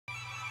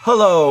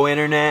Hello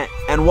Internet,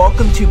 and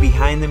welcome to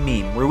Behind the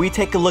Meme, where we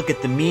take a look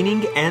at the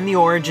meaning and the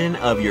origin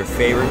of your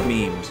favorite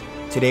memes.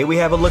 Today we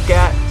have a look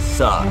at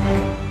suck.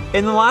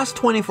 In the last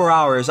 24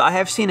 hours, I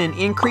have seen an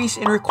increase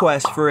in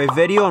requests for a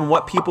video on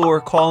what people were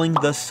calling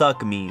the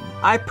suck meme.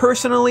 I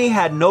personally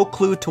had no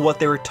clue to what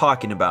they were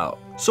talking about.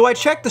 So I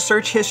checked the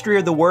search history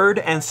of the word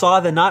and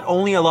saw that not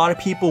only a lot of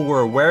people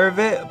were aware of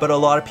it, but a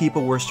lot of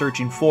people were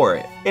searching for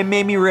it. It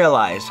made me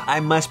realize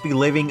I must be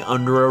living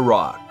under a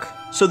rock.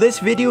 So this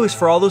video is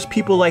for all those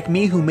people like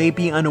me who may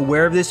be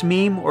unaware of this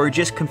meme or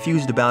just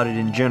confused about it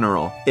in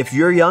general. If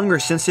you're young or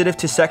sensitive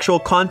to sexual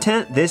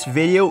content, this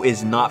video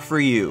is not for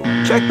you.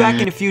 Check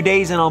back in a few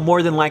days and I'll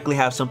more than likely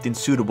have something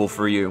suitable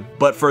for you.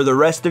 But for the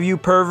rest of you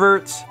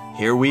perverts,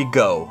 here we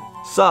go.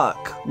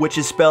 Suck, which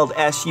is spelled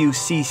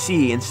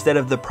S-U-C-C instead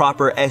of the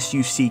proper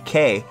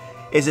S-U-C-K,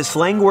 is a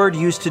slang word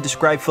used to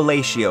describe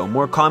fellatio,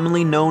 more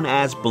commonly known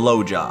as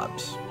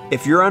blowjobs.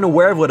 If you're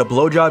unaware of what a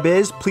blowjob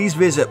is, please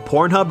visit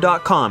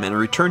Pornhub.com and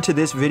return to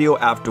this video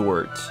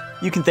afterwards.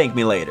 You can thank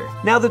me later.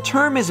 Now the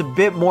term is a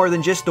bit more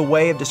than just a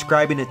way of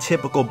describing a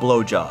typical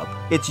blowjob.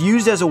 It's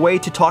used as a way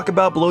to talk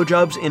about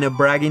blowjobs in a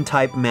bragging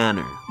type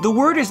manner. The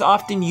word is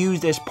often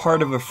used as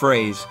part of a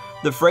phrase.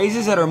 The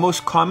phrases that are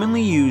most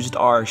commonly used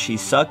are "she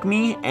suck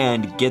me"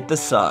 and "get the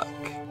suck."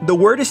 The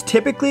word is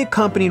typically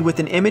accompanied with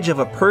an image of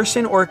a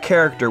person or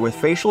character with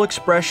facial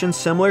expressions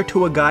similar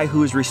to a guy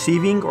who is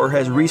receiving or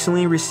has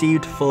recently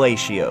received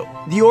fellatio.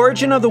 The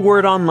origin of the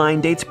word online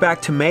dates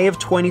back to May of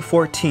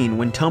 2014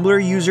 when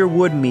Tumblr user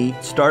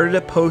WoodMeat started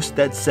a post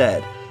that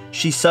said,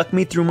 "She sucked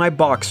me through my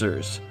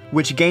boxers,"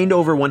 which gained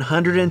over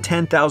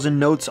 110,000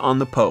 notes on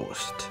the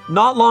post.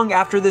 Not long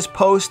after this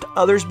post,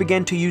 others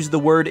began to use the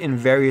word in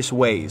various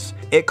ways.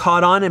 It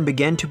caught on and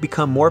began to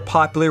become more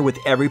popular with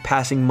every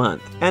passing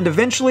month. And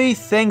eventually,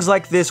 things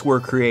like this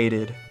were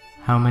created.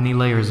 How many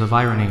layers of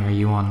ironing are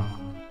you on?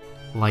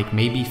 Like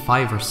maybe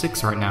 5 or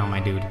 6 right now, my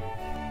dude.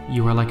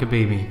 You are like a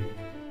baby.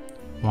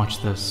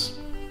 Watch this.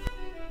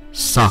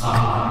 Suck.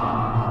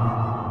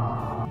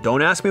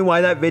 Don't ask me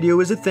why that video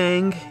is a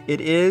thing.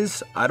 It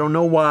is. I don't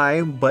know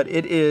why, but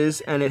it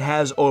is, and it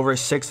has over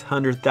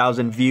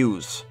 600,000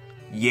 views.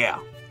 Yeah.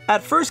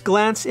 At first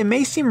glance, it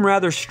may seem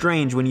rather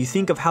strange when you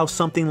think of how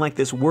something like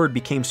this word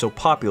became so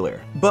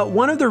popular. But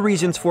one of the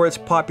reasons for its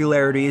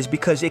popularity is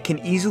because it can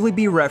easily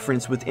be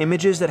referenced with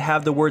images that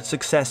have the word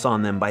success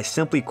on them by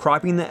simply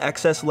cropping the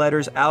excess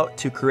letters out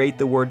to create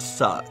the word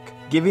suck,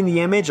 giving the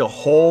image a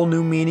whole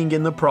new meaning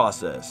in the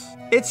process.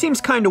 It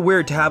seems kinda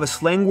weird to have a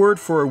slang word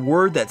for a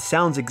word that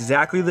sounds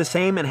exactly the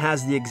same and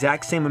has the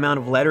exact same amount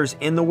of letters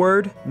in the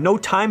word. No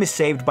time is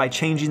saved by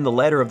changing the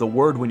letter of the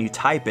word when you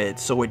type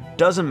it, so it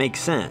doesn't make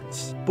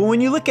sense. But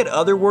when you look at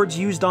other words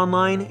used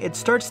online, it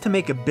starts to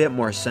make a bit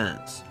more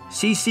sense.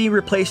 CC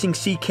replacing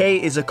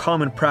CK is a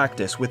common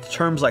practice with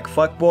terms like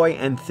fuckboy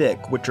and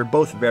thick, which are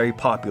both very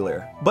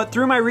popular. But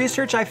through my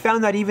research, I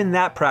found that even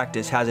that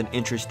practice has an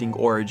interesting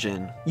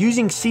origin.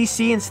 Using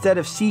CC instead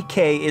of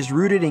CK is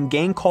rooted in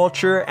gang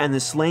culture and the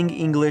slang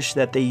English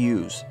that they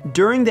use.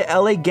 During the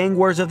LA gang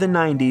wars of the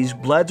 90s,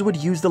 Bloods would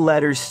use the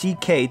letters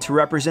CK to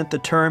represent the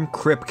term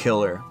Crip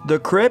killer. The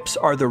Crips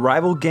are the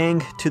rival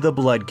gang to the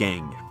Blood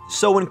gang.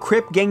 So when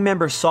Crip gang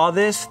members saw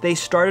this, they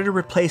started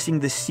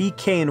replacing the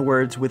CK in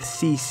words with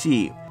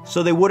CC,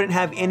 so they wouldn't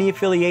have any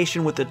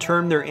affiliation with the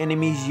term their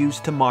enemies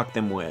used to mock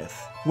them with.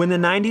 When the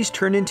 90s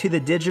turned into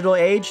the digital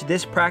age,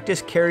 this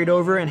practice carried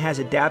over and has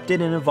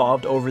adapted and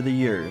evolved over the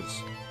years.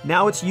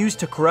 Now it's used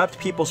to corrupt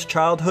people's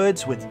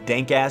childhoods with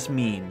dank-ass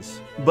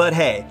memes. But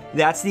hey,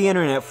 that's the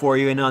internet for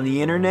you, and on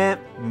the internet,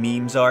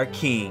 memes are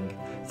king.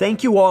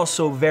 Thank you all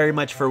so very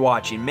much for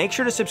watching. Make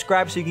sure to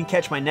subscribe so you can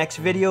catch my next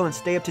video and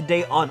stay up to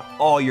date on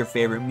all your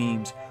favorite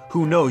memes.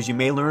 Who knows, you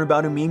may learn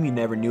about a meme you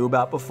never knew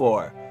about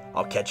before.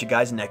 I'll catch you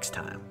guys next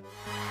time.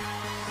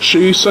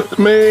 She suck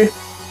me.